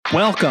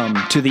Welcome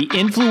to the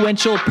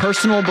Influential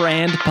Personal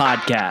Brand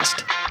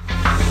Podcast.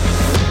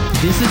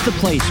 This is the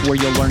place where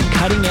you'll learn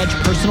cutting-edge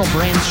personal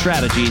brand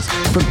strategies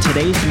from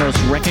today's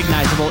most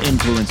recognizable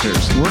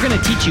influencers. We're going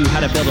to teach you how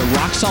to build a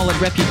rock-solid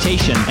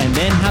reputation and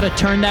then how to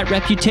turn that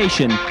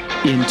reputation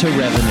into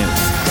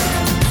revenue.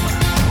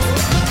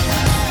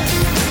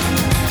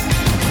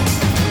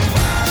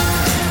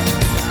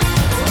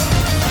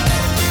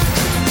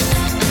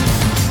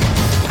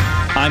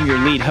 I'm your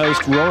lead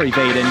host, Rory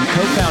Vaden,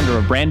 co-founder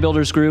of Brand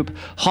Builders Group,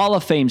 Hall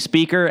of Fame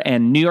speaker,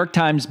 and New York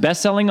Times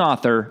bestselling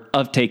author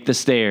of Take the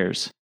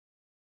Stairs.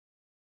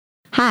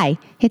 Hi,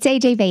 it's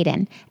AJ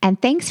Vaden,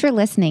 and thanks for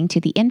listening to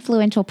the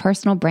Influential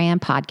Personal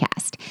Brand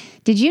Podcast.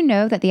 Did you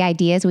know that the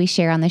ideas we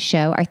share on the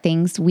show are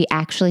things we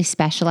actually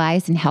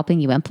specialize in helping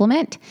you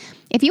implement?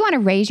 If you want to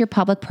raise your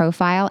public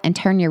profile and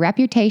turn your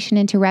reputation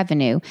into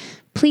revenue,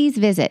 please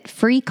visit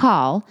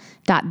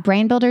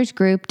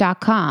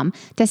freecall.brandbuildersgroup.com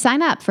to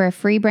sign up for a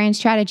free brand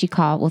strategy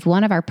call with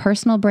one of our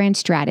personal brand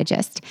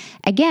strategists.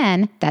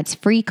 Again, that's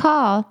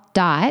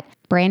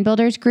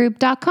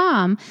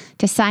freecall.brandbuildersgroup.com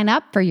to sign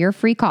up for your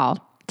free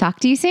call. Talk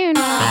to you soon.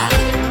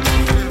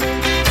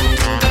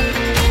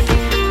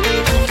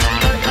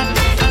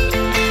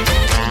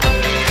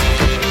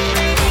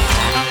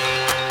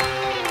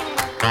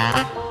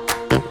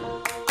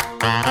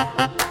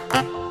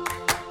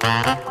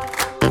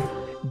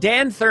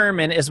 Dan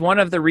Thurmon is one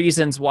of the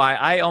reasons why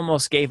I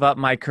almost gave up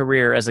my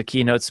career as a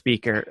keynote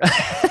speaker.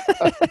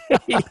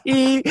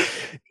 He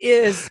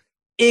is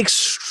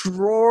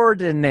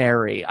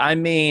extraordinary. I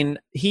mean,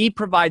 he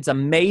provides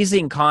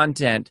amazing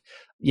content,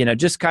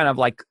 just kind of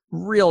like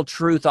real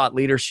true thought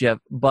leadership,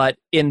 but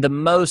in the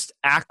most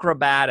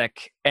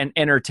acrobatic and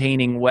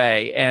entertaining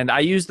way. And I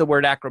use the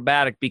word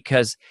acrobatic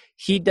because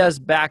he does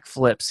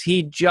backflips,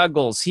 he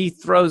juggles, he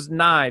throws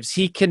knives,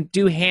 he can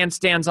do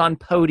handstands on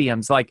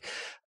podiums.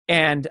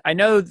 And I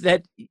know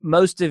that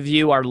most of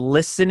you are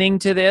listening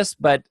to this,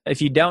 but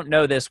if you don't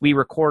know this, we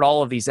record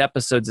all of these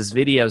episodes as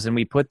videos and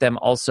we put them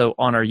also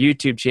on our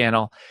YouTube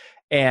channel.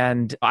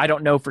 And I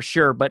don't know for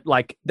sure, but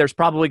there's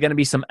probably going to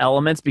be some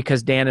elements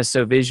because Dan is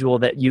so visual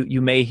that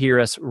you may hear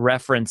us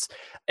reference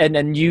an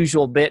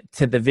unusual bit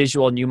to the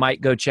visual, and you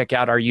might go check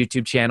out our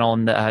YouTube channel,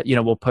 and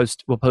we'll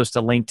post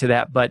a link to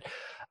that. But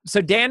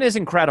so Dan is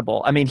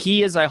incredible. I mean,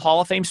 he is a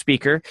Hall of Fame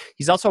speaker.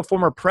 He's also a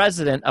former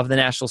president of the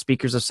National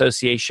Speakers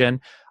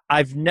Association.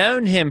 I've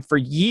known him for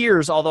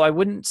years, although I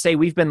wouldn't say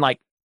we've been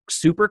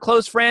super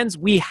close friends.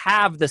 We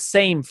have the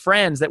same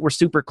friends that we're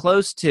super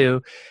close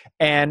to,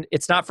 and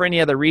it's not for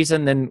any other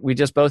reason than we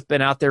just both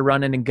been out there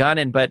running and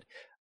gunning. But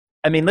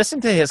I mean,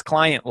 listen to his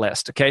client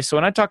list. Okay. So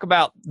when I talk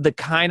about the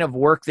kind of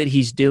work that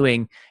he's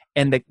doing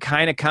and the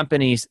kind of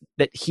companies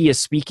that he is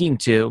speaking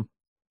to,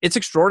 it's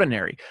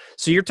extraordinary.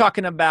 So you're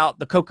talking about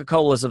the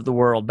Coca-Colas of the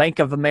world, Bank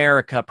of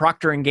America,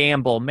 Procter &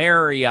 Gamble,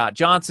 Marriott,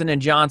 Johnson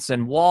 &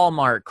 Johnson,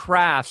 Walmart,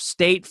 Kraft,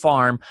 State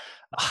Farm,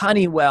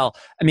 Honeywell.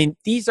 I mean,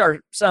 these are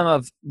some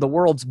of the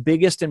world's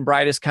biggest and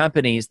brightest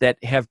companies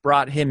that have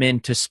brought him in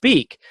to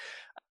speak.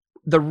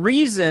 The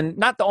reason,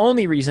 not the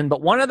only reason,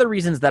 but one of the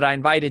reasons that I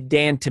invited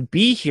Dan to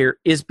be here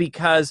is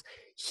because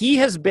he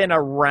has been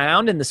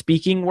around in the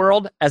speaking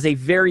world as a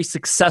very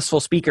successful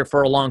speaker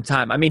for a long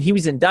time. I mean, he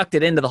was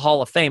inducted into the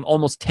Hall of Fame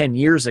almost 10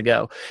 years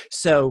ago.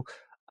 So,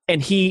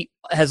 and he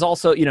has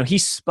also, he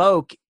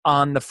spoke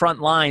on the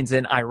front lines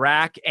in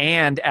Iraq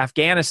and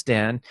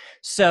Afghanistan.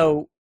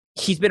 So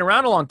he's been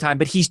around a long time,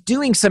 but he's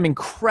doing some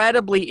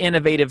incredibly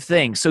innovative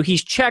things. So he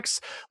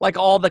checks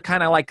all the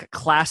kind of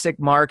classic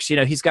marks.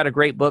 He's got a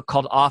great book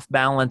called Off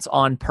Balance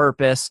on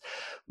Purpose,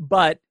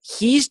 but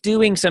he's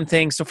doing some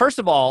things. So first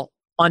of all,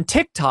 on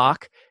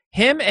TikTok,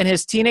 him and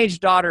his teenage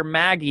daughter,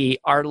 Maggie,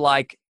 are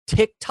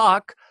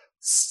TikTok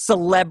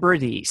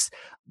celebrities.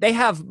 They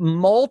have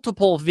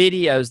multiple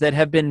videos that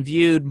have been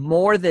viewed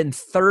more than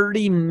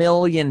 30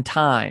 million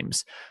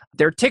times.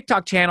 Their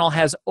TikTok channel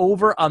has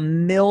over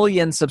 1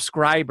 million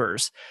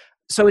subscribers.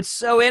 So it's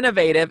so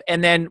innovative.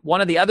 And then one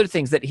of the other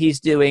things that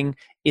he's doing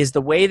is the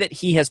way that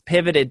he has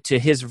pivoted to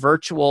his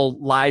virtual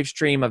live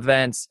stream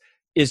events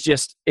is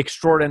just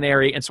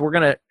extraordinary. And so we're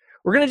going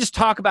to just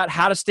talk about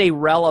how to stay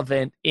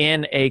relevant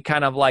in a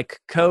kind of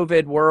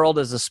COVID world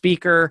as a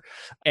speaker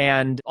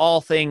and all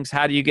things.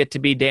 How do you get to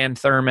be Dan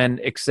Thurmon?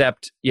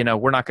 Except,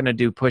 we're not going to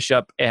do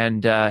push-up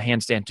and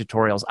handstand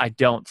tutorials, I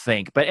don't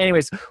think. But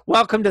anyways,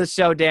 welcome to the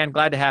show, Dan.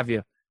 Glad to have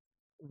you.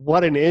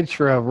 What an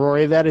intro,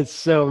 Rory. That is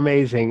so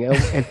amazing.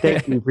 And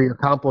thank you for your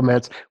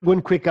compliments.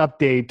 One quick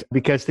update,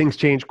 because things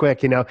change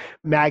quick.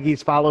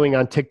 Maggie's following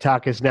on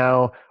TikTok is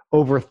now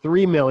over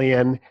 3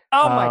 million.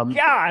 Oh my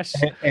gosh.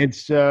 And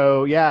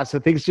so, so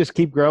things just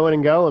keep growing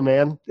and going,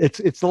 man.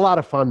 It's a lot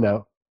of fun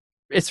though.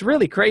 It's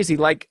really crazy.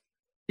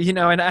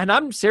 and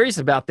I'm serious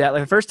about that.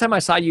 Like the first time I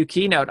saw you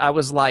keynote, I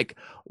was like,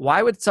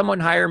 why would someone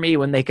hire me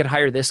when they could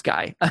hire this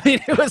guy? I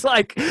mean, it was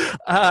like,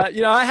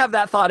 I have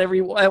that thought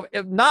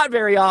not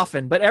very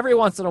often, but every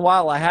once in a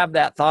while I have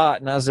that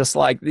thought. And I was just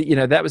like,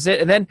 that was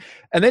it. And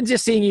then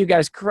just seeing you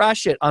guys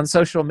crush it on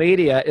social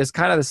media is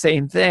kind of the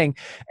same thing.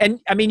 And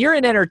I mean, you're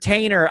an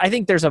entertainer. I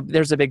think there's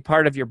a big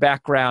part of your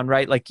background,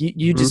 right? Like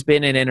you just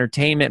been in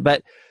entertainment,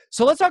 but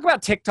so let's talk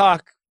about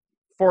TikTok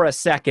for a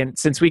second,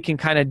 since we can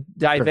kind of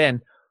dive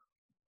in.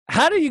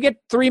 How do you get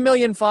 3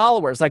 million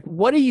followers? Like,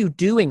 what are you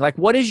doing? Like,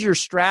 what is your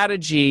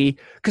strategy?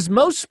 Because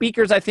most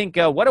speakers, I think,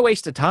 go, what a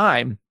waste of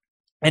time.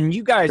 And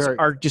you guys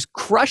are just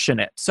crushing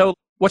it. So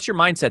what's your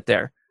mindset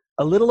there?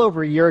 A little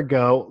over a year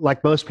ago,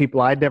 like most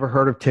people, I'd never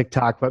heard of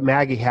TikTok, but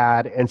Maggie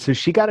had. And so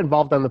she got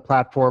involved on the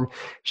platform.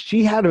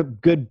 She had a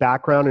good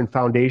background and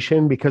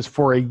foundation because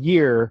for a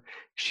year,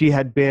 she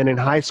had been in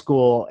high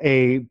school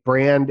a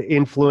brand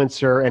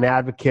influencer and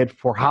advocate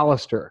for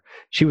Hollister.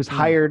 She was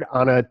hired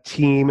on a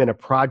team and a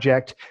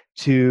project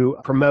to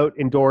promote,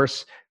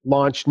 endorse,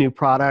 launch new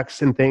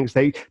products and things.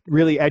 They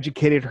really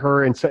educated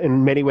her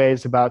in many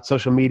ways about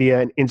social media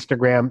and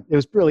Instagram. It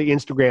was really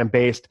Instagram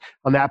based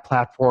on that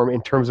platform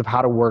in terms of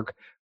how to work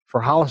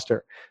for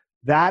Hollister.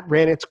 That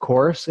ran its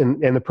course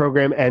and the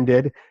program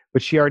ended,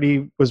 but she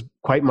already was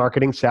quite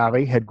marketing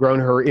savvy, had grown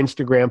her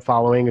Instagram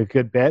following a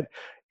good bit,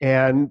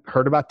 and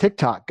heard about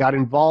TikTok, got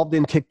involved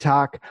in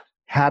TikTok,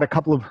 had a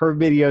couple of her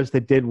videos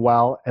that did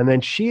well. And then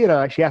she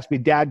asked me,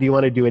 Dad, do you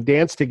want to do a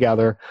dance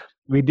together?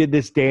 We did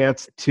this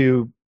dance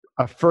to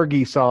a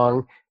Fergie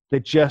song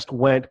that just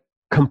went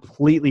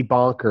completely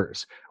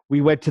bonkers.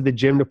 We went to the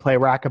gym to play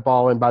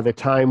racquetball, and by the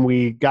time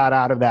we got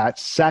out of that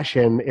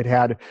session, it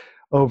had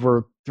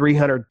over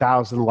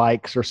 300,000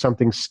 likes or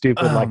something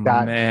stupid like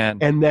that. Man.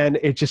 And then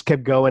it just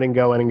kept going and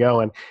going and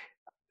going.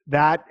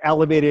 That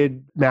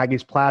elevated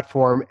Maggie's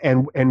platform,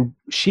 and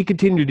she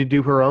continued to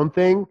do her own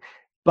thing.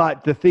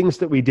 But the things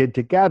that we did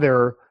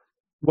together,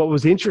 what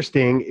was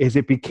interesting is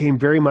it became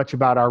very much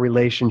about our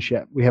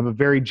relationship. We have a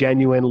very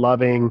genuine,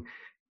 loving,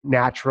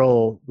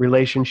 natural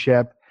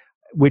relationship,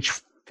 which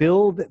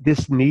filled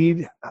this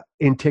need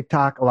in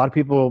TikTok. A lot of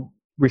people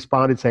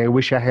responded saying, I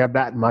wish I had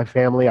that in my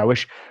family. I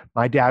wish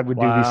my dad would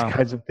do these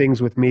kinds of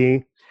things with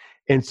me.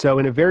 And so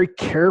in a very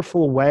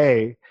careful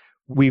way,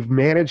 we've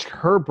managed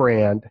her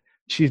brand.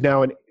 She's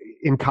now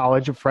in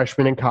college, a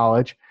freshman in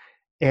college,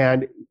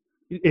 and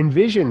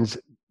envisions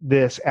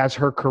this as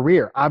her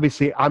career.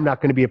 Obviously, I'm not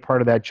going to be a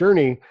part of that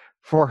journey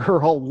for her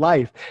whole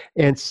life.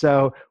 And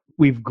so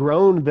we've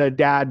grown the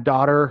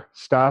dad-daughter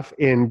stuff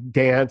in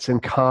dance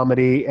and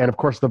comedy, and of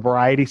course the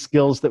variety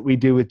skills that we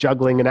do with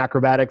juggling and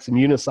acrobatics and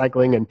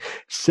unicycling and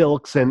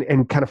silks, and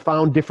kind of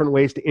found different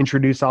ways to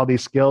introduce all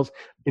these skills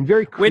in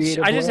very creative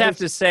Which I just ways. have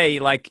to say,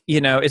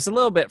 it's a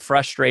little bit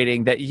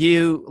frustrating that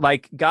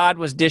God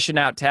was dishing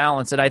out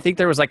talents, and I think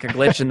there was like a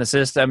glitch in the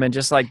system and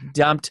just like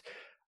dumped.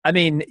 I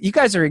mean, you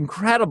guys are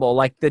incredible.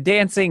 Like the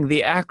dancing,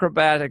 the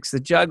acrobatics, the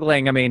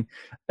juggling. I mean,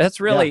 that's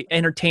really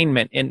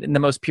entertainment in the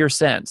most pure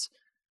sense.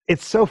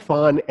 It's so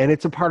fun, and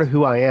it's a part of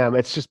who I am.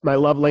 It's just my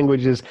love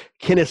language is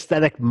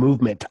kinesthetic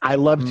movement. I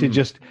love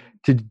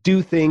to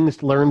do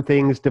things, learn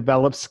things,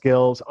 develop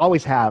skills,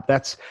 always have.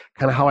 That's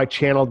kind of how I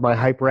channeled my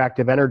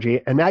hyperactive energy.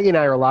 And Maggie and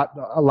I are a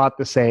lot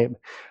the same.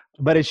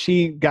 But as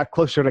she got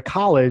closer to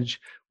college,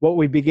 what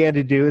we began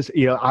to do is,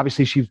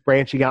 obviously she's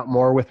branching out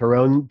more with her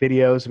own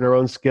videos and her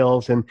own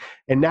skills. And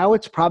now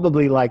it's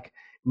probably like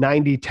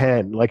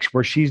 90-10, like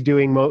where she's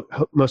doing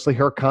mostly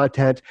her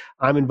content.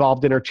 I'm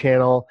involved in her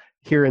channel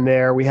here and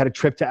there. We had a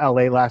trip to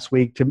LA last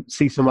week to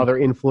see some other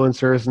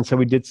influencers, and so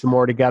we did some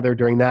more together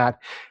during that.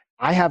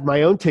 I have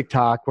my own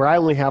TikTok where I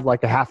only have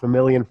like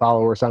 500,000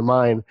 followers on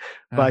mine,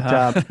 but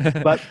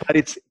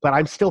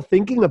I'm still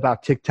thinking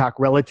about TikTok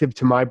relative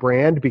to my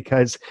brand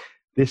because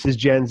this is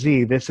Gen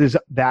Z. This is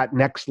that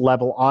next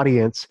level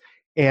audience,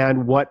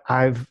 and what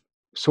I've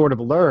sort of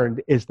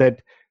learned is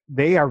that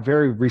they are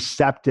very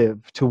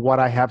receptive to what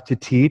I have to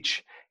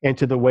teach and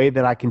to the way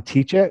that I can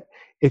teach it.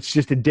 It's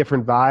just a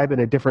different vibe and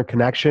a different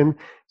connection.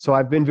 So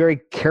I've been very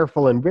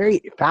careful and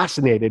very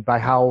fascinated by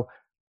how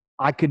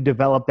I could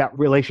develop that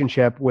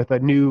relationship with a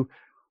new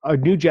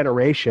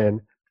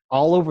generation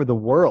all over the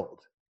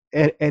world.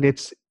 And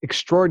it's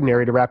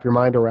extraordinary to wrap your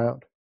mind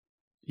around.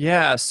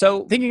 Yeah.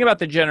 So thinking about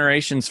the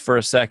generations for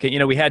a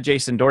second, we had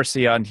Jason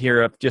Dorsey on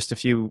here just a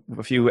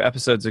few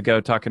episodes ago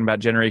talking about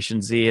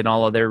Generation Z and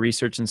all of their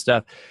research and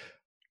stuff.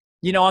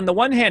 On the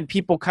one hand,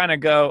 people kind of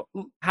go,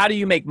 how do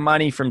you make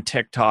money from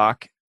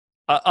TikTok?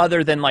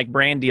 Other than like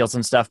brand deals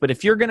and stuff. But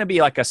if you're going to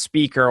be like a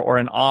speaker or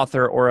an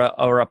author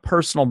or a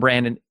personal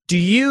brand, and do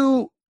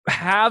you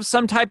have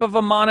some type of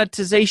a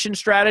monetization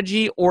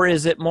strategy, or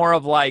is it more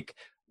of like,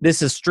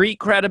 this is street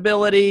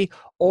credibility,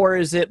 or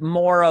is it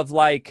more of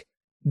like,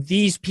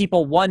 these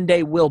people one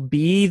day will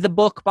be the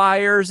book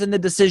buyers and the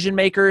decision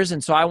makers,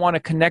 and so I want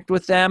to connect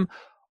with them?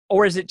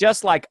 Or is it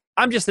just like,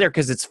 I'm just there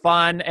because it's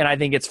fun and I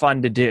think it's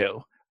fun to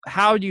do?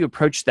 How do you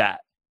approach that?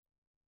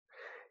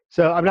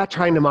 So I'm not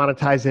trying to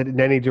monetize it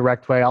in any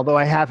direct way, although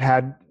I have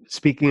had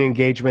speaking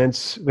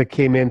engagements that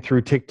came in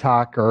through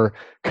TikTok or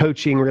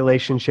coaching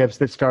relationships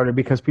that started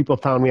because people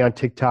found me on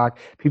TikTok.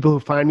 People who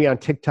find me on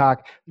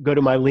TikTok go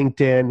to my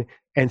LinkedIn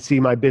and see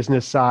my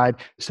business side.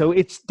 So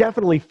it's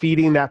definitely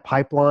feeding that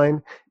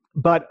pipeline.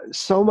 But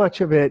so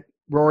much of it,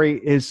 Rory,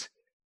 is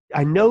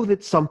I know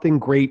that something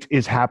great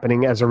is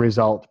happening as a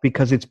result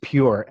because it's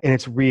pure and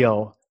it's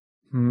real.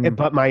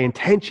 But my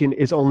intention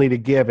is only to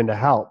give and to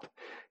help.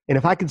 And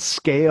if I could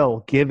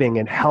scale giving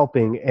and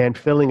helping and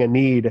filling a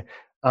need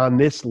on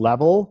this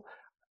level,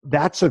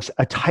 that's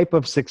a type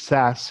of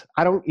success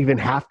I don't even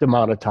have to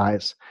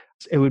monetize.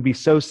 It would be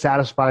so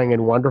satisfying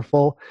and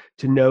wonderful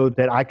to know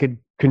that I could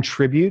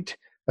contribute,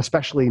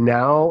 especially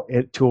now,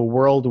 to a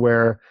world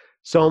where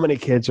so many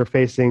kids are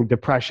facing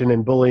depression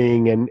and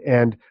bullying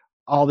and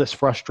all this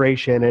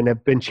frustration and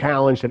have been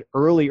challenged at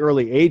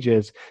early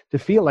ages to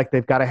feel like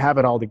they've got to have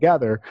it all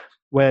together,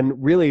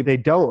 when really they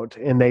don't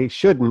and they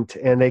shouldn't,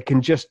 and they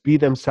can just be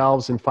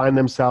themselves and find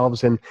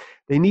themselves, and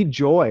they need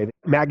joy.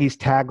 Maggie's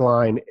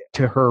tagline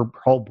to her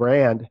whole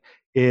brand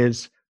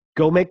is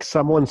go make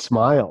someone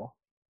smile.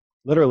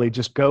 Literally,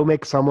 just go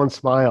make someone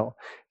smile.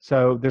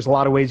 So there's a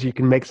lot of ways you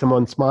can make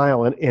someone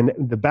smile, and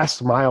the best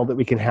smile that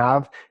we can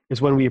have is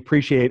when we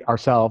appreciate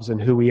ourselves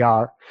and who we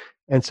are.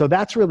 And so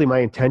that's really my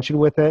intention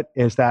with it,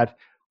 is that,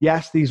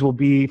 yes, these will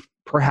be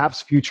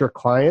perhaps future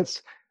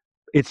clients.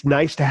 It's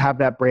nice to have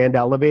that brand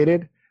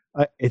elevated.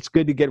 It's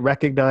good to get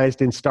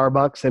recognized in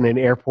Starbucks and in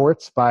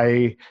airports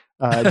by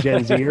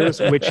Gen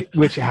Zers,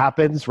 which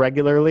happens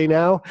regularly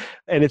now.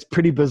 And it's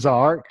pretty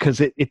bizarre because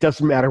it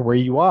doesn't matter where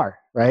you are,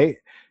 right?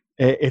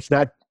 It's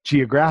not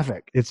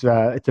geographic. It's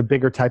a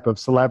bigger type of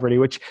celebrity,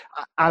 which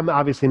I'm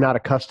obviously not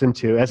accustomed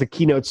to. As a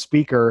keynote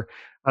speaker,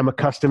 I'm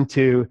accustomed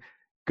to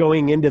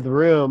going into the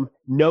room.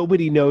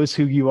 Nobody knows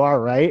who you are,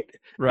 right?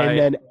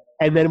 Right.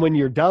 And then when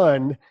you're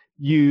done,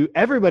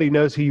 everybody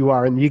knows who you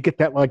are, and you get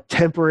that like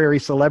temporary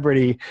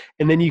celebrity,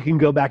 and then you can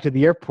go back to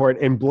the airport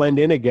and blend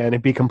in again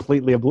and be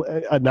completely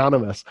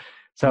anonymous.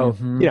 So,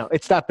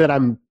 it's not that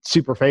I'm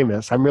super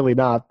famous. I'm really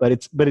not, but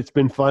it's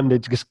been fun to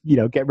just,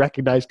 get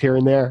recognized here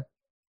and there.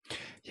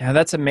 Yeah,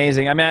 that's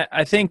amazing. I mean,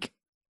 I think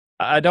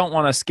I don't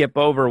want to skip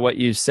over what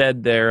you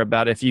said there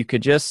about if you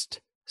could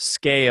just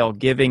scale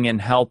giving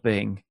and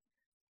helping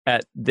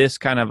at this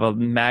kind of a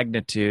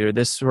magnitude or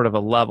this sort of a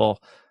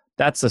level,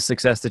 that's a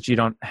success that you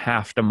don't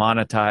have to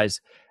monetize.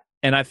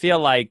 And I feel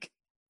like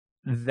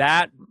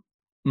that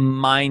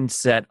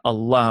mindset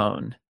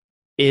alone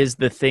is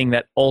the thing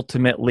that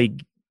ultimately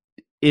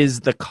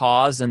is the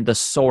cause and the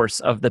source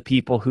of the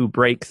people who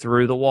break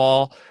through the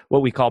wall,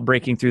 what we call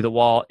breaking through the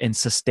wall, and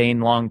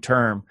sustain long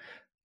term,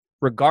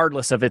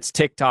 regardless of it's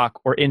TikTok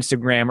or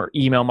Instagram or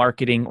email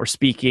marketing or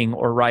speaking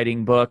or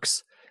writing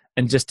books.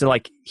 And just to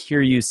like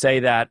hear you say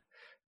that,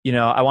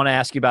 I want to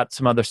ask you about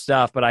some other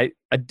stuff, but I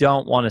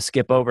don't want to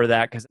skip over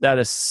that because that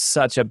is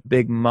such a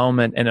big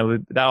moment,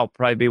 and that'll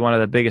probably be one of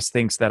the biggest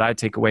things that I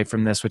take away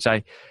from this, which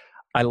I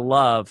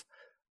love.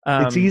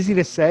 It's easy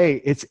to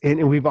say,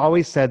 and we've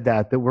always said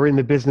that we're in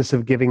the business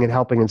of giving and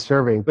helping and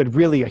serving, but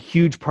really a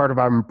huge part of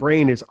our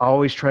brain is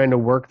always trying to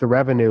work the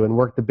revenue and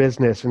work the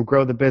business and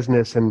grow the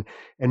business and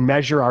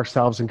measure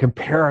ourselves and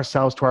compare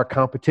ourselves to our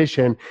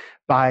competition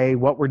by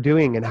what we're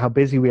doing and how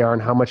busy we are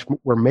and how much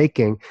we're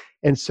making.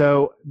 And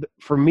so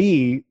for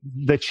me,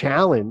 the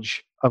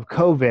challenge of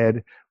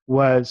COVID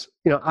was,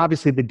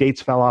 obviously the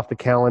dates fell off the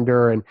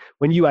calendar. And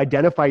when you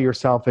identify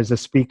yourself as a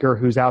speaker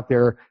who's out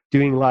there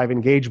doing live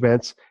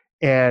engagements,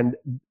 and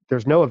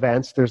there's no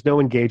events, there's no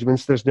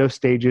engagements, there's no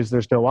stages,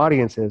 there's no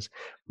audiences.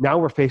 Now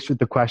we're faced with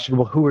the question,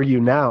 well, who are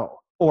you now?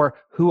 Or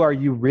who are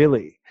you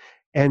really?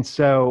 And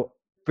so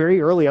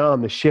very early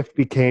on, the shift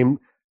became,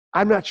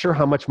 I'm not sure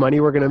how much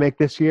money we're going to make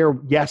this year.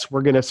 Yes,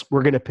 we're going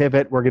to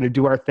pivot. We're going to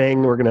do our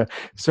thing. We're going to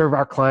serve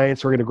our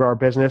clients. We're going to grow our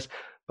business.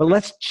 But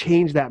let's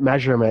change that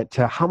measurement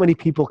to how many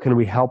people can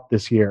we help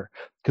this year?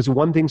 Because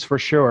one thing's for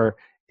sure,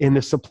 in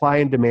the supply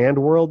and demand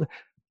world,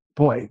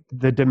 boy,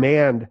 the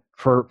demand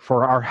for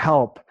our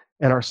help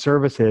and our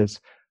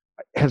services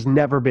has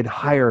never been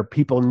higher.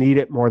 People need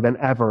it more than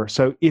ever.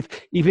 So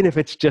even if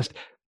it's just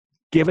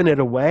giving it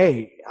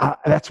away,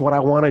 that's what I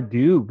want to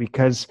do,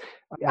 because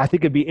I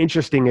think it'd be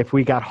interesting if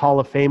we got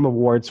Hall of Fame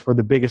awards for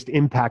the biggest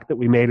impact that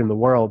we made in the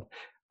world.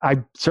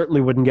 I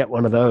certainly wouldn't get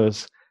one of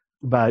those,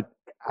 but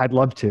I'd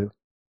love to.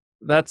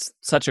 That's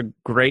such a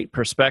great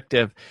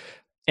perspective.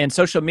 And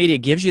social media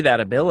gives you that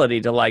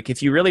ability to, like,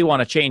 if you really want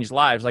to change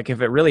lives, like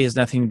if it really has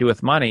nothing to do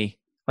with money,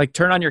 like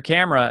turn on your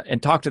camera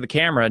and talk to the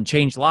camera and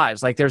change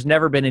lives. Like there's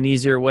never been an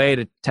easier way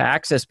to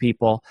access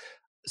people.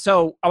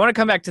 So I want to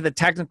come back to the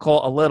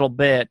technical a little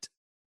bit.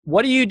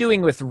 What are you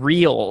doing with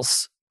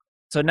Reels?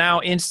 So now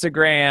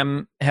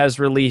Instagram has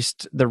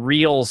released the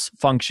Reels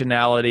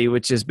functionality,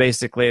 which is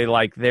basically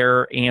like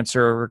their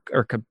answer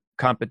or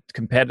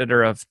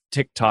competitor of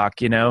TikTok.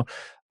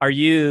 Are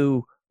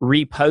you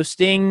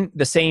reposting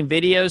the same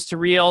videos to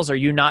Reels? Are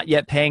you not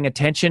yet paying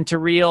attention to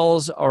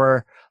Reels?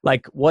 Or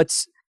like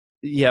what's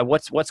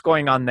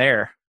going on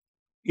there?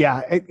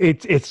 Yeah,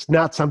 it's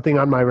not something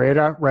on my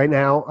radar right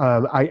now.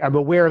 I'm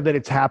aware that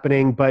it's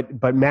happening,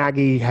 but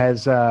Maggie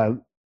has.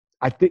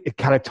 I think it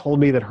kind of told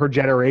me that her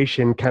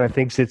generation kind of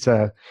thinks it's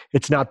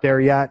not there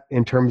yet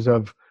in terms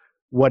of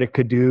what it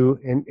could do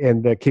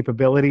and the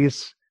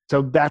capabilities.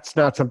 So that's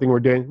not something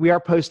we're doing. We are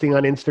posting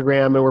on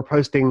Instagram and we're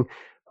posting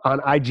on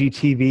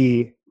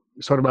IGTV,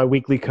 sort of my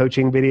weekly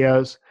coaching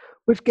videos,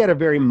 which get a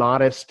very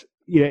modest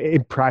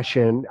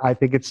impression. I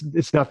think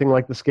it's nothing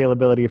like the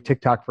scalability of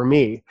TikTok for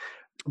me,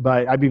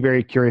 but I'd be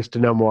very curious to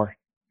know more.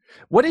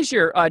 What is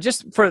your,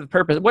 just for the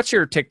purpose, what's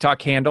your TikTok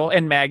handle?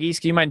 And Maggie's,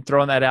 can you mind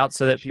throwing that out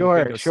so that people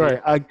can go see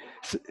it?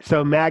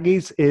 So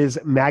Maggie's is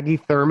Maggie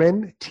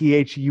Thurmon,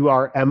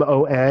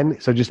 Thurmon.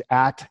 So just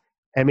at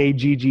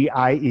MAGGIE,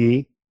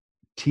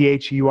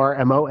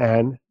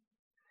 THURMON.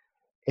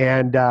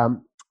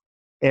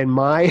 And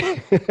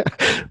my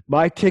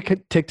my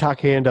TikTok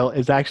handle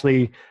is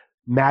actually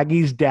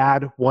Maggie's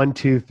Dad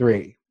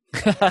 123.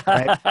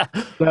 Right?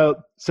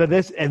 So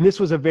this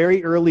was a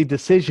very early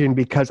decision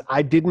because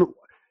I didn't.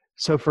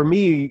 So for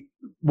me,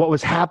 what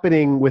was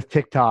happening with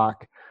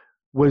TikTok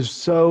was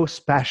so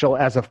special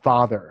as a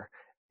father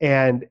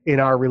and in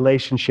our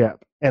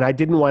relationship, and I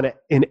didn't want to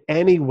in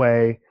any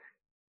way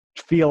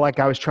feel like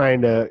I was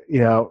trying to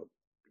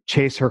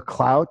chase her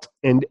clout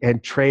and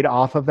trade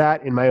off of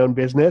that in my own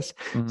business.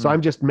 Mm-hmm. So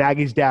I'm just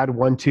Maggie's Dad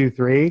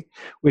 123,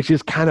 which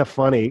is kind of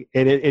funny.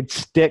 It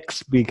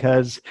sticks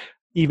because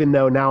even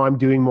though now I'm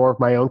doing more of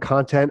my own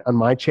content on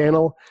my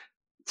channel,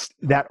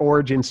 that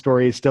origin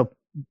story is still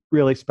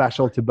really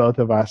special to both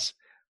of us.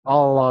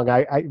 All along,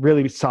 I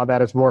really saw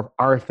that as more of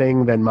our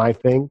thing than my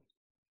thing.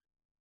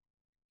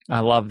 I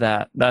love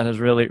that. That is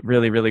really,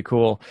 really, really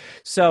cool.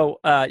 So,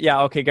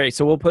 yeah, okay, great.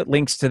 So we'll put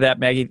links to that,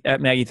 Maggie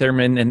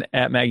Thurmon and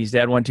at Maggie's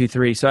Dad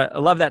 123. So I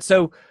love that.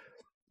 So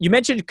you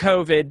mentioned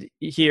COVID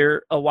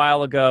here a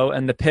while ago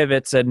and the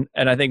pivots, and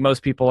I think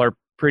most people are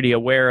pretty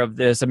aware of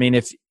this. I mean,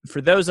 if for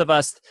those of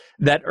us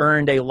that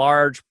earned a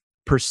large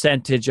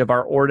percentage of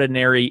our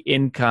ordinary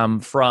income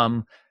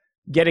from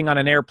getting on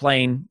an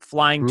airplane,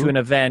 flying to an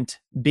event,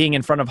 being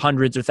in front of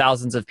hundreds or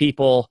thousands of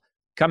people,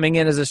 coming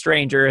in as a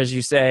stranger, as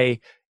you say,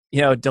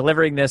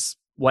 delivering this,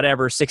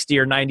 whatever, 60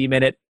 or 90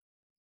 minute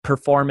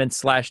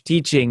performance /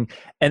 teaching,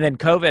 and then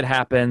COVID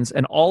happens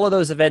and all of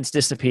those events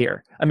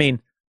disappear. I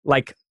mean,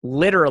 like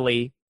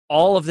literally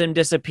all of them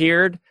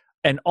disappeared,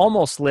 and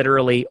almost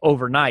literally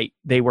overnight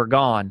they were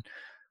gone.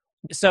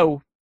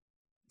 So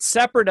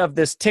separate of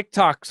this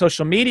TikTok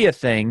social media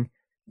thing,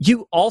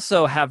 you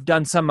also have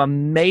done some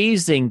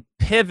amazing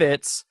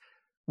pivots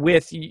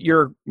with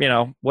your,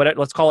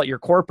 let's call it your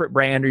corporate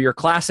brand or your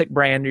classic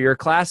brand or your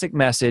classic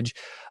message,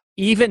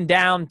 even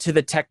down to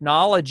the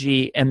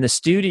technology and the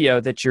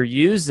studio that you're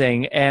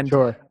using. And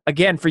sure.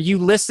 Again, for you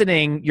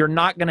listening, you're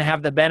not going to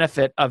have the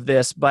benefit of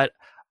this, but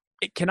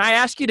can I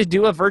ask you to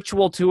do a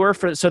virtual tour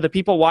so the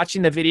people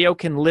watching the video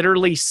can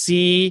literally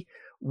see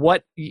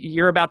what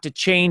you're about to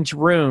change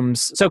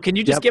rooms? So can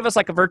you just give us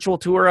like a virtual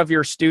tour of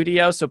your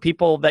studio so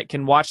people that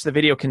can watch the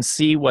video can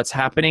see what's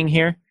happening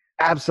here?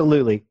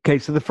 Absolutely. Okay,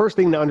 so the first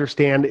thing to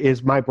understand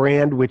is my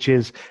brand, which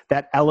is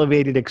that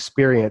elevated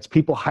experience.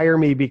 People hire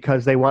me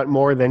because they want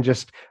more than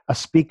just a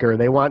speaker.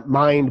 They want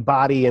mind,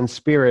 body, and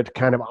spirit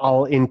kind of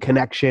all in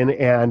connection.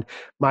 And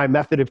my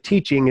method of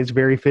teaching is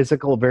very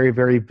physical, very,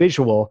 very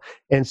visual.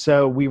 And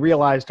so we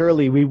realized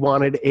early we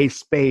wanted a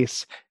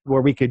space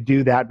where we could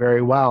do that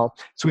very well.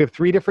 So we have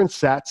 3 different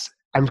sets.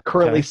 I'm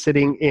currently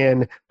sitting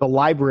in the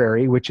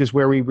library, which is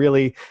where we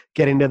really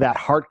get into that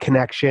heart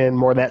connection,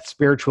 more that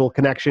spiritual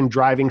connection,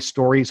 driving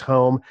stories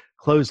home,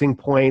 closing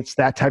points,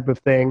 that type of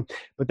thing.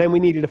 But then we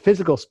needed a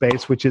physical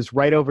space, which is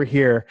right over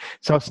here.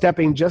 So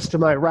stepping just to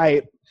my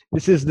right,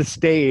 this is the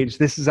stage.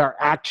 This is our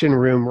action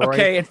room. Roy.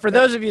 Okay, and for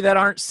those of you that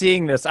aren't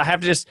seeing this,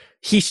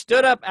 he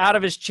stood up out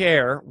of his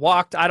chair,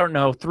 walked,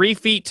 3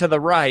 feet to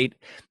the right,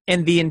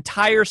 and the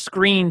entire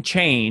screen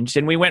changed.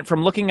 And we went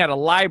from looking at a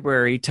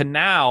library to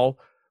now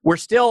we're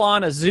still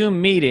on a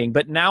Zoom meeting,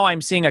 but now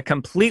I'm seeing a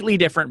completely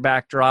different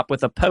backdrop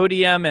with a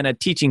podium and a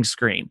teaching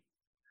screen.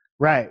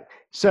 Right.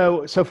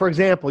 So for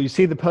example, you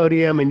see the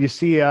podium and you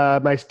see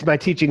my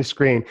teaching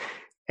screen.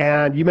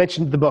 And you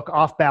mentioned the book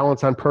Off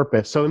Balance on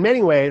Purpose. So in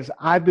many ways,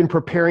 I've been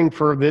preparing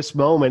for this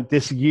moment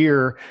this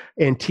year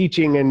and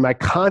teaching, and my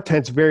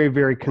content's very,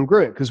 very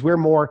congruent because we're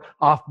more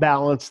off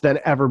balance than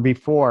ever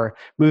before,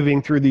 moving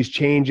through these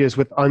changes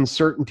with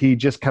uncertainty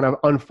just kind of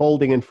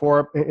unfolding in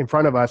front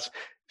of us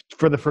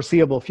for the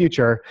foreseeable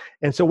future.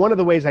 And so one of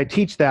the ways I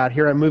teach that,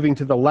 here I'm moving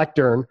to the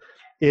lectern,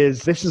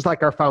 is this is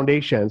like our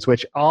foundations,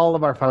 which all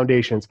of our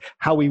foundations,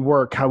 how we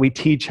work, how we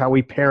teach, how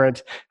we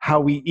parent, how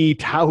we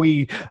eat, how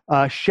we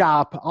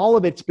shop, all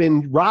of it's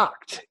been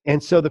rocked.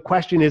 And so the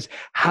question is,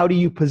 how do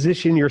you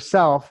position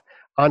yourself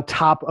on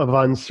top of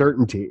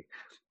uncertainty?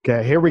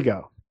 Okay, here we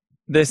go.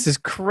 This is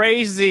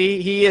crazy.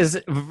 He is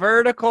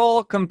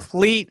vertical,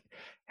 complete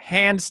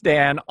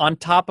handstand on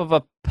top of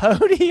a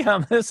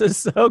podium. This is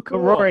so cool.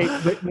 Rory,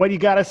 but what you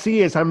got to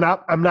see is I'm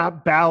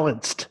not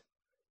balanced.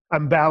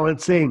 I'm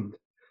balancing.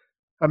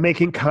 I'm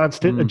making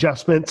constant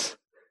adjustments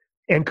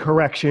and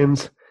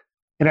corrections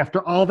And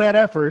after all that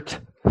effort,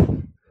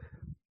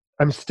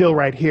 I'm still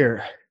right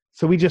here.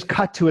 So we just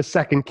cut to a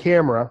second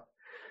camera.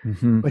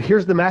 Mm-hmm. But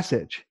here's the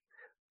message.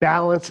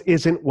 Balance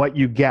isn't what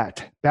you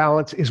get.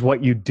 Balance is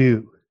what you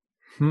do.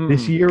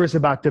 This year is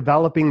about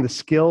developing the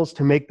skills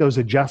to make those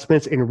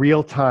adjustments in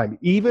real time,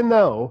 even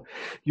though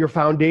your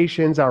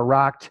foundations are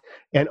rocked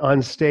and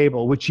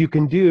unstable, which you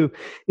can do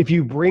if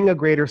you bring a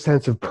greater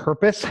sense of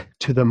purpose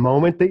to the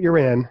moment that you're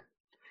in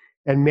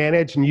and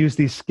manage and use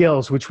these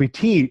skills, which we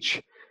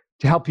teach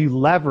to help you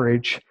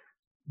leverage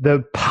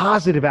the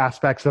positive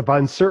aspects of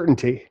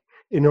uncertainty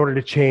in order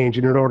to change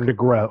and in order to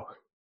grow.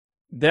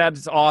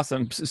 That's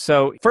awesome.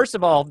 So first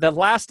of all, the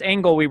last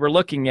angle we were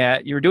looking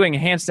at, you were doing a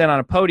handstand on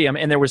a podium,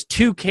 and there were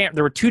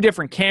two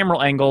different camera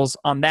angles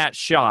on that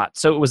shot.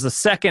 So it was the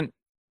second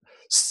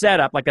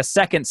setup, like a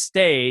second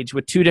stage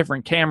with two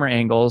different camera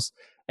angles.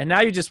 And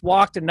now you just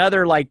walked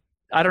another,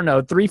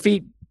 3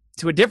 feet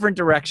to a different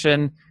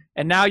direction,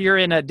 and now you're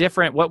in a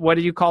different, what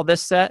do you call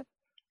this set?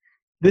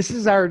 This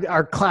is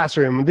our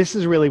classroom. This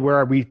is really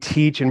where we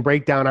teach and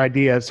break down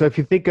ideas. So if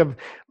you think of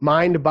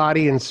mind,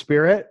 body, and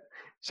spirit,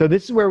 so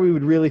this is where we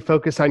would really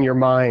focus on your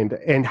mind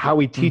and how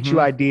we teach you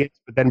ideas,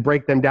 but then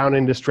break them down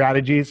into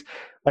strategies.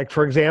 Like,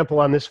 for example,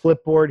 on this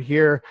flipboard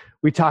here,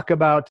 we talk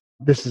about,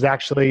 this is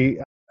actually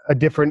a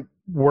different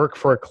work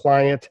for a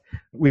client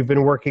we've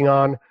been working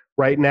on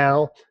right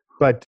now.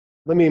 But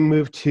let me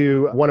move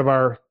to one of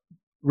our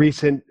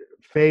recent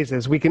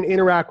phases. We can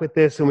interact with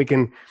this and we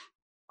can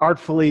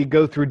artfully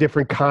go through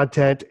different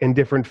content in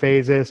different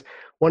phases.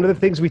 One of the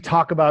things we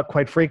talk about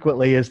quite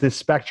frequently is this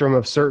spectrum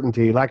of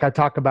certainty. Like I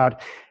talk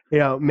about,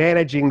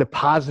 managing the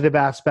positive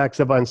aspects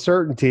of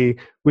uncertainty,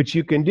 which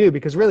you can do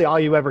because really all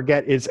you ever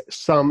get is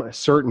some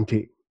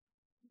certainty.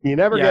 You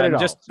never get it all.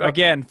 Just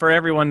again, for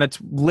everyone that's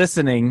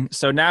listening,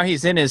 so now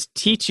he's in his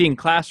teaching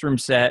classroom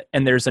set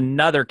and there's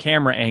another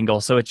camera angle.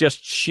 So it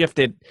just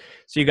shifted.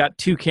 So you got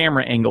two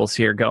camera angles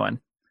here going.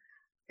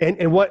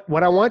 And what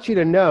I want you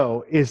to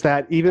know is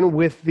that even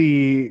with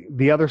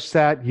the other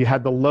set, you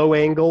had the low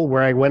angle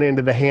where I went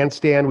into the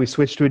handstand, we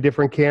switched to a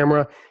different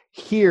camera.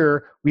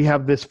 Here, we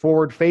have this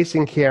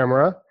forward-facing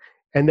camera,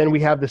 and then we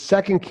have the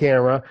second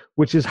camera,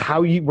 which is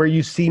where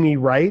you see me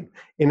right,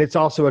 and it's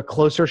also a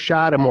closer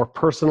shot, a more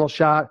personal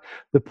shot.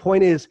 The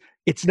point is,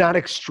 it's not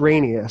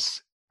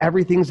extraneous.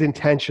 Everything's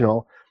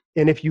intentional.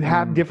 And if you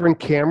have different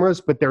cameras,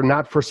 but they're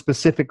not for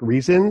specific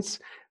reasons,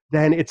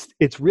 then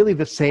it's really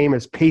the same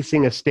as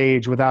pacing a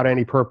stage without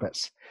any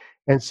purpose.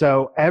 And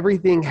so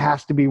everything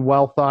has to be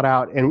well thought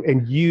out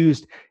and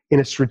used in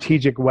a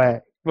strategic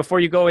way.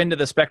 Before you go into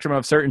the spectrum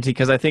of certainty,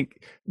 because I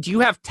think, do you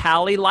have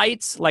tally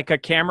lights, like a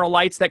camera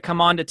lights that come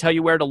on to tell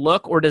you where to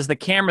look, or does the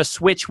camera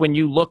switch when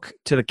you look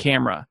to the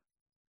camera?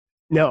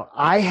 No,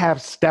 I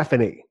have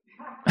Stephanie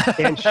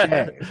and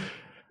Shay,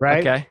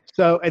 right? Okay.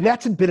 So, and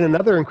that's been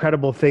another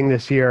incredible thing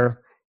this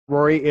year,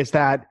 Rory, is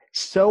that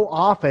so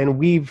often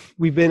we've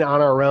been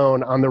on our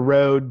own, on the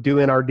road,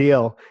 doing our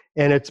deal,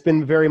 and it's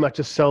been very much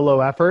a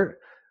solo effort.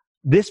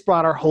 This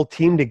brought our whole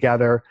team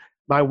together.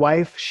 My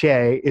wife,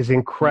 Shay, is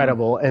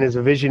incredible and is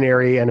a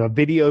visionary and a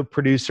video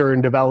producer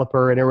and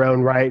developer in her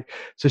own right.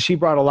 So she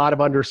brought a lot of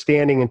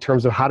understanding in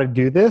terms of how to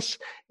do this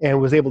and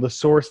was able to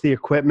source the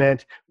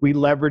equipment. We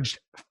leveraged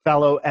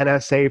fellow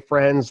NSA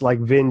friends like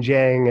Vin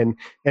Jiang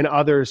and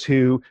others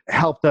who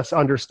helped us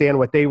understand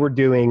what they were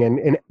doing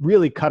and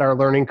really cut our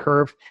learning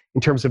curve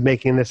in terms of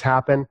making this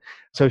happen.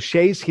 So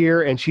Shay's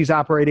here and she's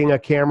operating a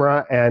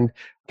camera and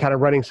kind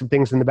of running some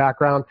things in the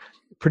background,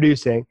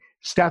 producing.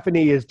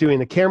 Stephanie is doing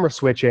the camera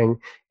switching.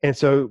 And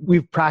so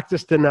we've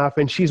practiced enough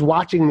and she's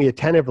watching me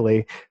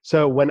attentively.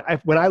 So when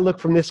I look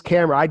from this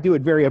camera, I do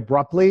it very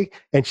abruptly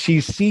and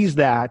she sees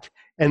that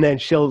and then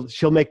she'll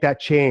make that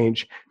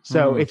change.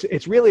 So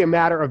it's really a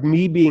matter of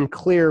me being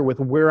clear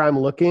with where I'm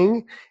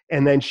looking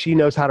and then she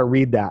knows how to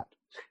read that.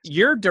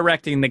 You're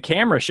directing the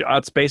camera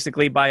shots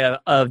basically by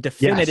a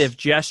definitive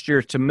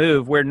gesture to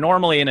move, where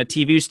normally in a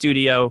TV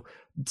studio,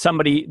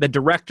 the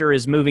director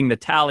is moving the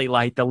tally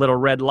light, the little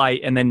red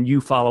light, and then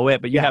you follow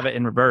it, but you have it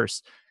in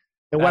reverse.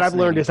 And what I've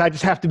learned is I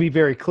just have to be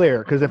very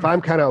clear, because if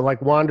I'm kind of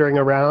like wandering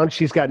around,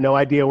 she's got no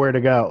idea where to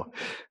go,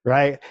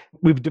 right?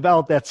 We've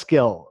developed that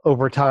skill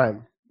over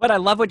time. But I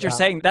love what you're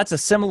saying. That's a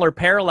similar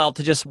parallel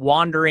to just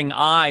wandering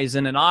eyes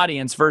in an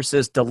audience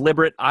versus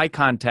deliberate eye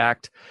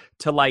contact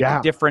to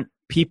different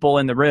people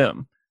in the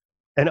room.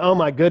 And oh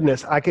my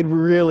goodness, I could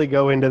really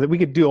go into that. We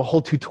could do a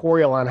whole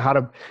tutorial on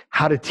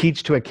how to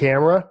teach to a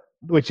camera,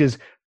 which is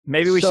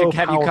maybe we should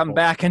have you come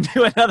back and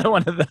do another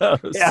one of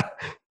those.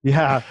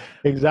 Yeah,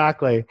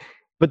 exactly.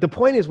 But the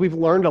point is we've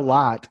learned a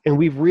lot and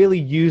we've really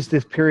used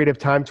this period of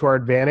time to our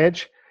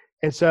advantage.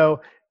 And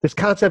so this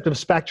concept of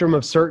spectrum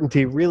of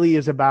certainty really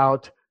is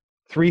about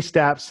 3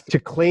 steps to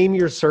claim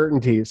your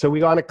certainty. So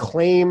we want to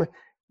claim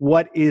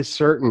what is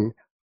certain.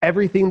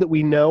 Everything that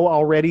we know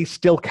already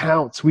still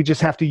counts. We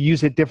just have to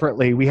use it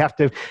differently. We have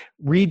to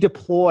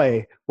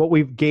redeploy what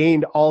we've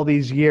gained all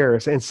these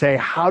years and say,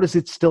 how does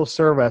it still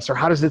serve us? Or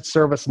how does it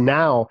serve us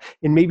now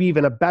in maybe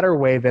even a better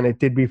way than it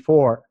did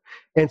before?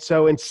 And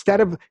so instead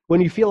of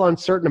when you feel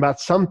uncertain about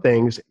some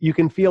things, you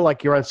can feel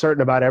like you're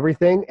uncertain about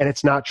everything, and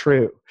it's not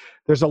true.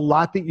 There's a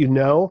lot that you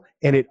know,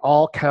 and it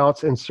all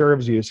counts and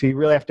serves you. So you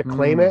really have to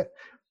claim it.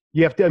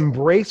 You have to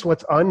embrace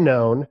what's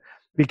unknown,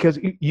 because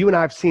you and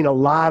I have seen a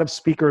lot of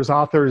speakers,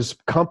 authors,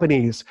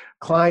 companies,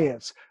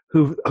 clients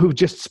who've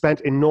just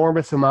spent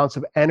enormous amounts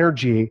of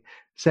energy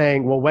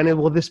saying, well, when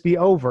will this be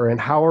over? And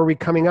how are we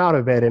coming out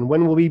of it? And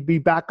when will we be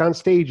back on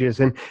stages?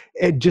 And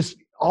it just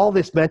all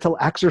this mental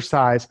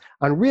exercise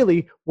on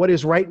really what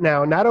is right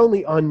now, not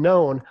only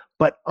unknown,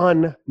 but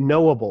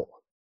unknowable,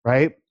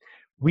 right?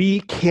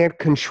 We can't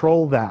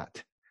control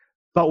that.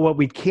 But what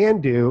we can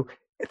do,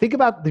 think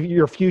about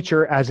your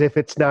future as if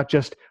it's not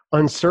just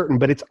uncertain,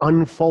 but it's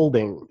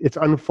unfolding. It's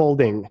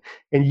unfolding.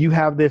 And you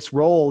have this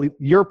role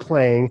you're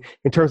playing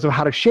in terms of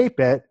how to shape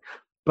it.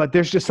 But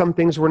there's just some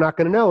things we're not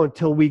going to know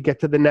until we get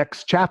to the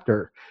next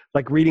chapter,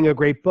 like reading a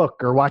great book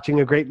or watching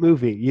a great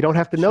movie. You don't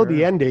have to know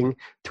the ending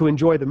to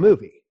enjoy the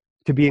movie,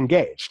 to be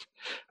engaged.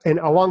 And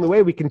along the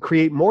way, we can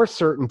create more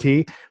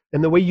certainty.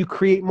 And the way you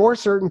create more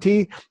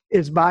certainty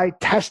is by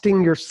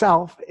testing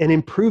yourself and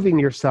improving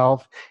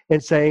yourself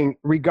and saying,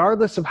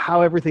 regardless of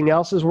how everything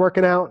else is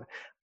working out,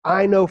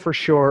 I know for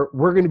sure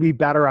we're going to be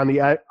better on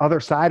the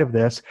other side of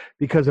this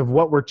because of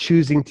what we're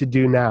choosing to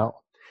do now.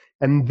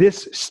 And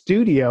this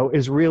studio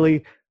is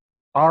really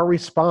our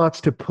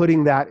response to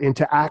putting that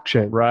into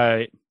action.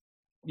 Right.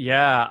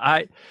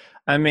 Yeah.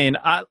 I mean,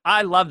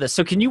 I love this.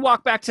 So can you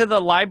walk back to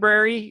the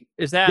library?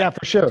 Yeah,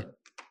 for sure.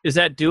 Is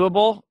that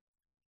doable?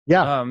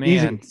 Yeah. Oh,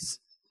 man. Easy.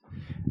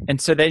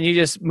 And so then you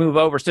just move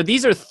over. So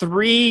these are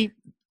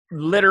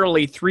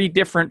literally three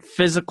different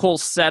physical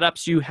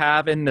setups you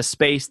have in the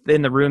space,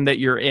 in the room that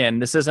you're in.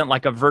 This isn't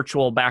like a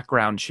virtual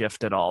background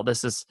shift at all.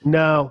 This is...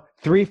 No,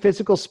 3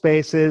 physical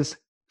spaces,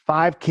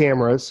 5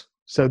 cameras.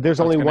 So there's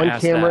only one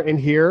camera in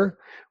here,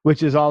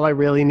 which is all I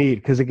really need.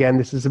 Because again,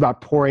 this is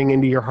about pouring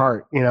into your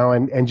heart,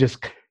 and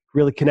just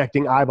really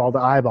connecting eyeball to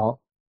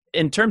eyeball.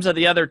 In terms of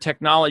the other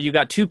technology, you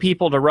got 2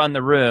 people to run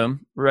the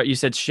room. Right? You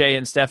said Shay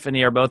and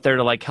Stephanie are both there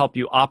to like help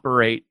you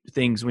operate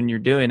things when you're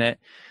doing it.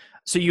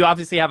 So you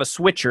obviously have a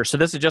switcher. So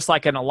this is just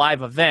like in a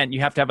live event.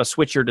 You have to have a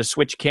switcher to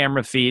switch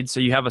camera feeds. So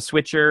you have a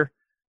switcher.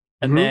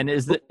 And then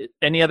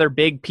any other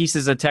big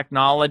pieces of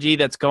technology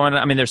that's going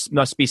on? I mean, there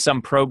must be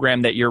some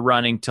program that you're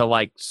running to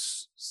like,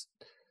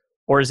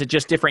 or is it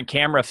just different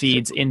camera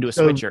feeds into a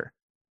switcher?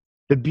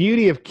 The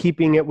beauty of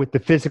keeping it with the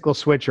physical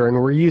switcher, and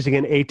we're using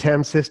an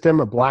ATEM system,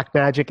 a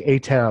Blackmagic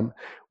ATEM,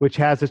 which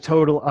has a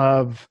total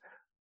of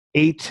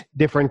 8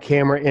 different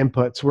camera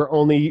inputs.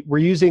 We're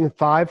using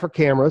 5 for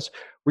cameras.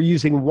 We're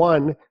using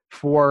 1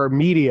 for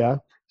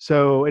media.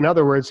 So in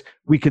other words,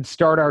 we could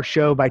start our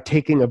show by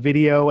taking a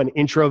video, an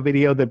intro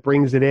video that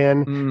brings it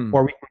in,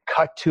 or we can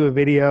cut to a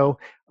video.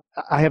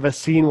 I have a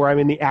scene where I'm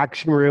in the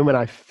action room and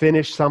I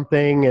finish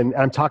something and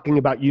I'm talking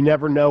about you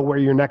never know where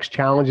your next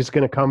challenge is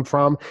going to come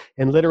from.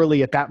 And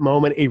literally at that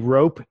moment, a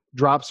rope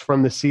drops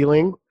from the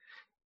ceiling.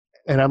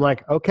 And I'm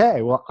like,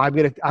 okay, well, I'm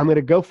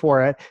gonna go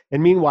for it.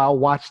 And meanwhile,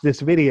 watch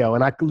this video.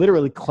 And I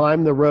literally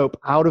climb the rope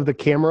out of the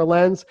camera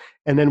lens,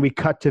 and then we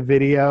cut to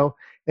video.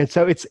 And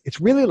so it's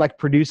really like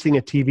producing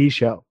a TV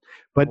show.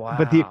 But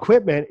the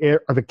equipment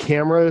are the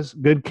cameras,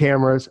 good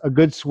cameras, a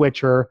good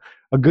switcher,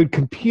 a good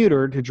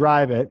computer to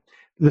drive it.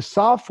 The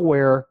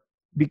software,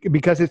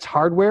 because it's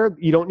hardware,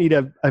 you don't need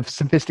a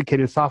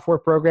sophisticated software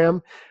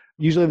program.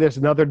 Usually there's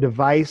another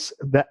device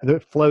that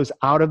flows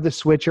out of the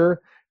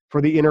switcher for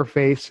the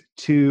interface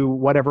to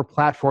whatever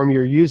platform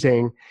you're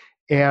using.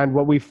 And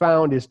what we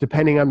found is,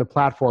 depending on the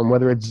platform,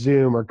 whether it's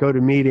Zoom or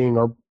GoToMeeting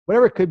or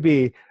whatever it could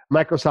be,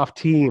 Microsoft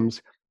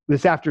Teams.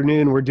 This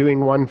afternoon, we're doing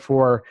one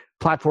for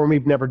platform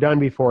we've never done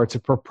before. It's a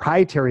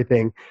proprietary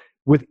thing.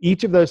 With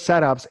each of those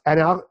setups,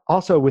 and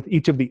also with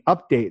each of the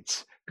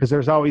updates, because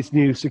there's always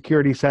new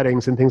security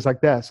settings and things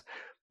like this,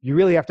 you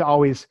really have to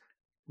always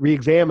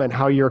re-examine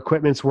how your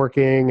equipment's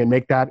working and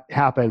make that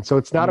happen. So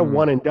it's not a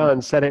one and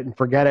done, set it and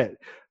forget it.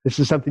 This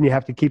is something you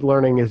have to keep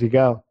learning as you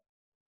go.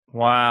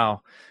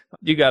 Wow.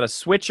 You got a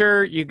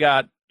switcher, you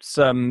got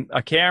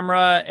a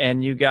camera,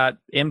 and you got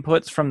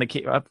inputs from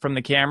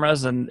the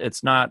cameras, and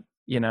it's not,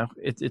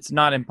 it's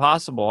not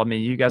impossible. I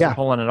mean, you guys are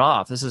pulling it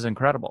off. This is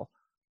incredible.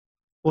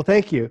 Well,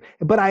 thank you.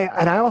 But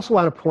I also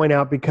want to point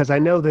out, because I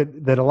know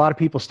that a lot of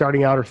people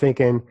starting out are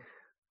thinking,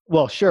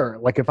 well, sure,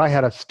 like if I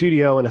had a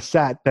studio and a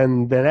set,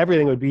 then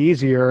everything would be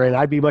easier and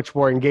I'd be much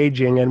more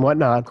engaging and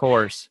whatnot. Of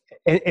course.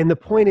 And the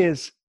point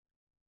is,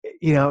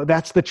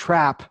 that's the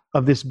trap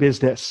of this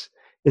business,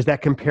 is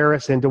that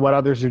comparison to what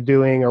others are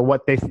doing or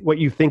what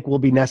you think will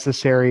be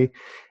necessary.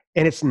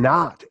 And it's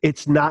not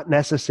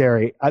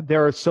necessary.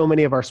 There are so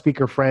many of our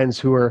speaker friends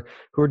who are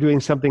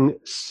doing something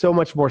so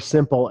much more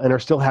simple and are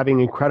still having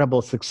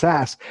incredible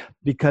success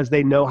because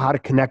they know how to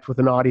connect with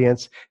an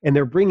audience, and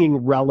they're bringing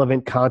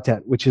relevant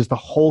content, which is the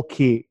whole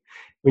key.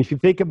 If you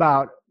think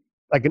about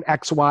like an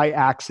XY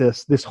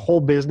axis, this whole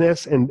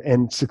business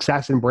and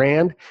success and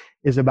brand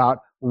is about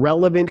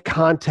relevant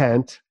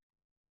content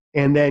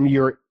and then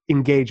your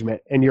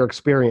engagement and your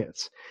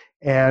experience.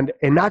 And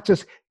not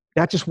just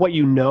not just what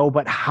you know,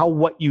 but how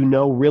what you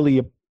know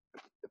really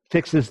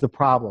fixes the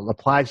problem,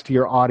 applies to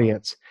your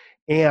audience.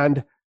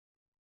 And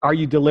are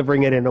you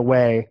delivering it in a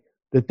way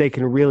that they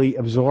can really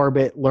absorb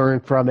it, learn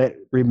from it,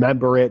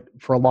 remember it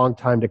for a long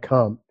time to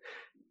come?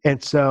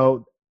 And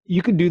so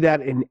you can do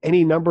that in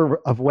any number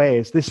of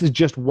ways. This is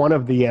just one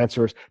of the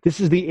answers. This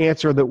is the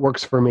answer that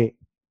works for me.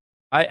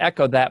 I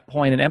echo that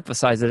point and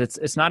emphasize that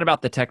it's not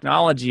about the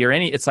technology or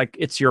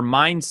it's your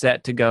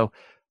mindset to go,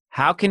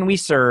 how can we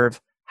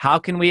serve? How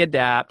can we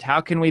adapt?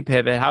 How can we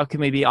pivot? How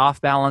can we be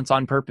off balance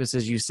on purpose,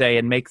 as you say,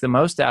 and make the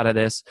most out of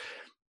this?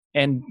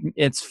 And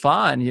it's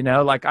fun,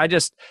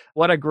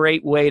 what a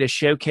great way to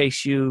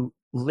showcase you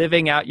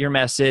living out your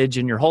message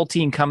and your whole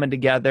team coming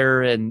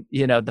together, and,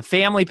 the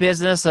family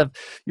business of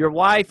your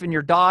wife and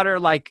your daughter.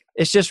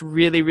 It's just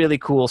really, really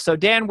cool. So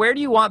Dan, where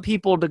do you want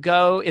people to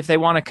go if they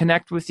want to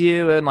connect with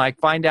you and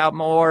find out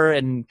more?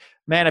 And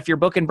man, if you're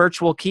booking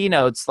virtual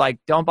keynotes,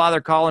 don't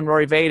bother calling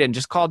Rory Vaden,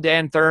 just call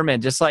Dan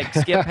Thurmon, just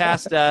skip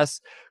past us,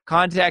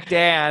 contact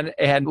Dan.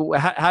 And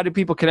how do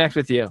people connect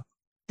with you?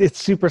 It's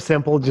super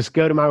simple. Just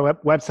go to my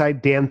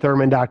website,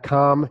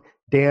 danthurmon.com,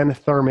 Dan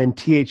Thurmon,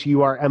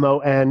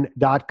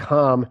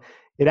 THURMON.com.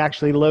 It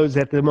actually loads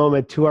at the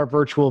moment to our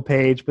virtual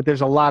page, but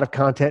there's a lot of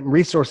content and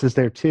resources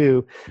there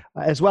too,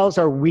 as well as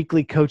our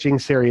weekly coaching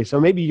series.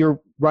 So maybe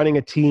you're running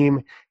a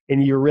team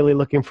and you're really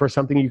looking for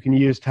something you can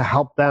use to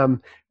help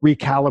them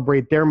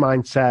recalibrate their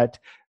mindset.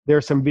 There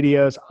are some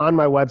videos on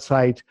my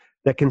website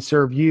that can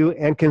serve you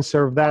and can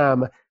serve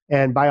them.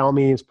 And by all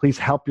means, please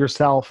help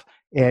yourself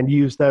and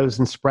use those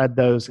and spread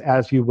those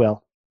as you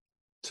will.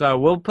 So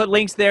we'll put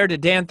links there to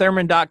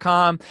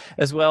danthurmon.com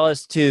as well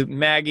as to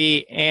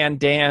Maggie and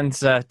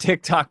Dan's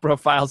TikTok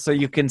profile so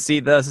you can see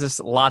those. It's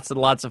lots and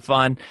lots of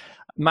fun.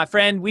 My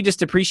friend, we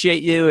just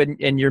appreciate you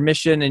and your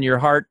mission and your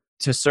heart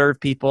to serve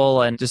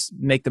people and just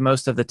make the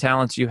most of the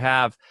talents you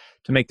have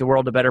to make the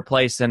world a better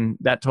place. And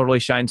that totally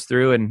shines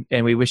through,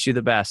 and we wish you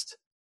the best.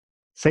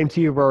 Same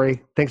to you,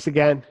 Rory. Thanks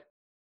again.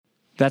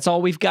 That's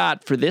all we've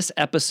got for this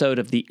episode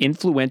of the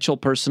Influential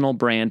Personal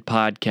Brand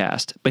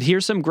Podcast. But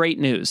here's some great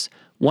news.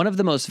 One of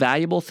the most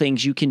valuable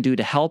things you can do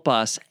to help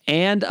us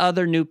and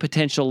other new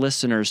potential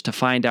listeners to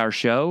find our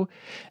show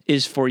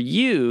is for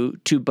you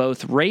to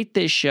both rate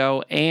this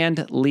show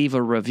and leave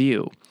a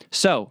review.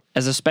 So,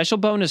 as a special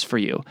bonus for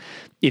you,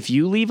 if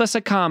you leave us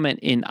a comment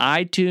in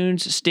iTunes,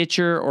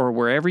 Stitcher, or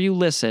wherever you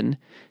listen,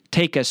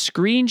 take a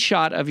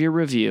screenshot of your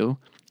review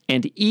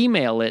and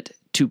email it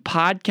to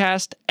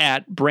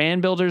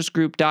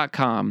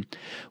podcast@brandbuildersgroup.com.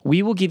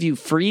 We will give you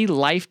free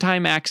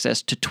lifetime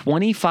access to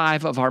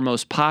 25 of our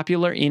most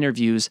popular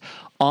interviews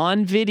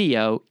on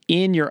video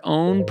in your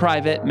own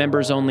private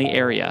members-only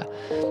area.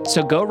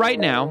 So go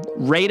right now,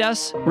 rate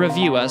us,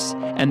 review us,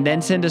 and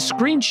then send a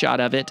screenshot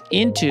of it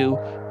into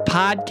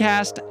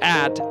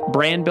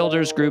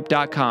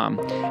podcast@brandbuildersgroup.com,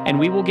 and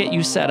we will get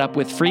you set up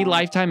with free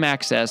lifetime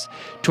access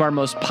to our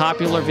most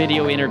popular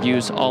video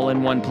interviews all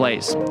in one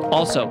place.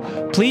 Also,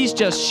 please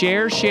just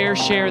share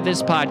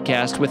this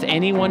podcast with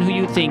anyone who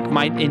you think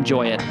might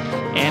enjoy it.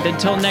 And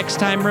until next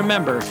time,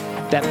 remember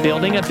that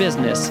building a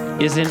business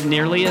isn't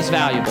nearly as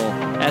valuable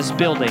as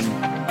building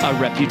a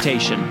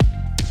reputation.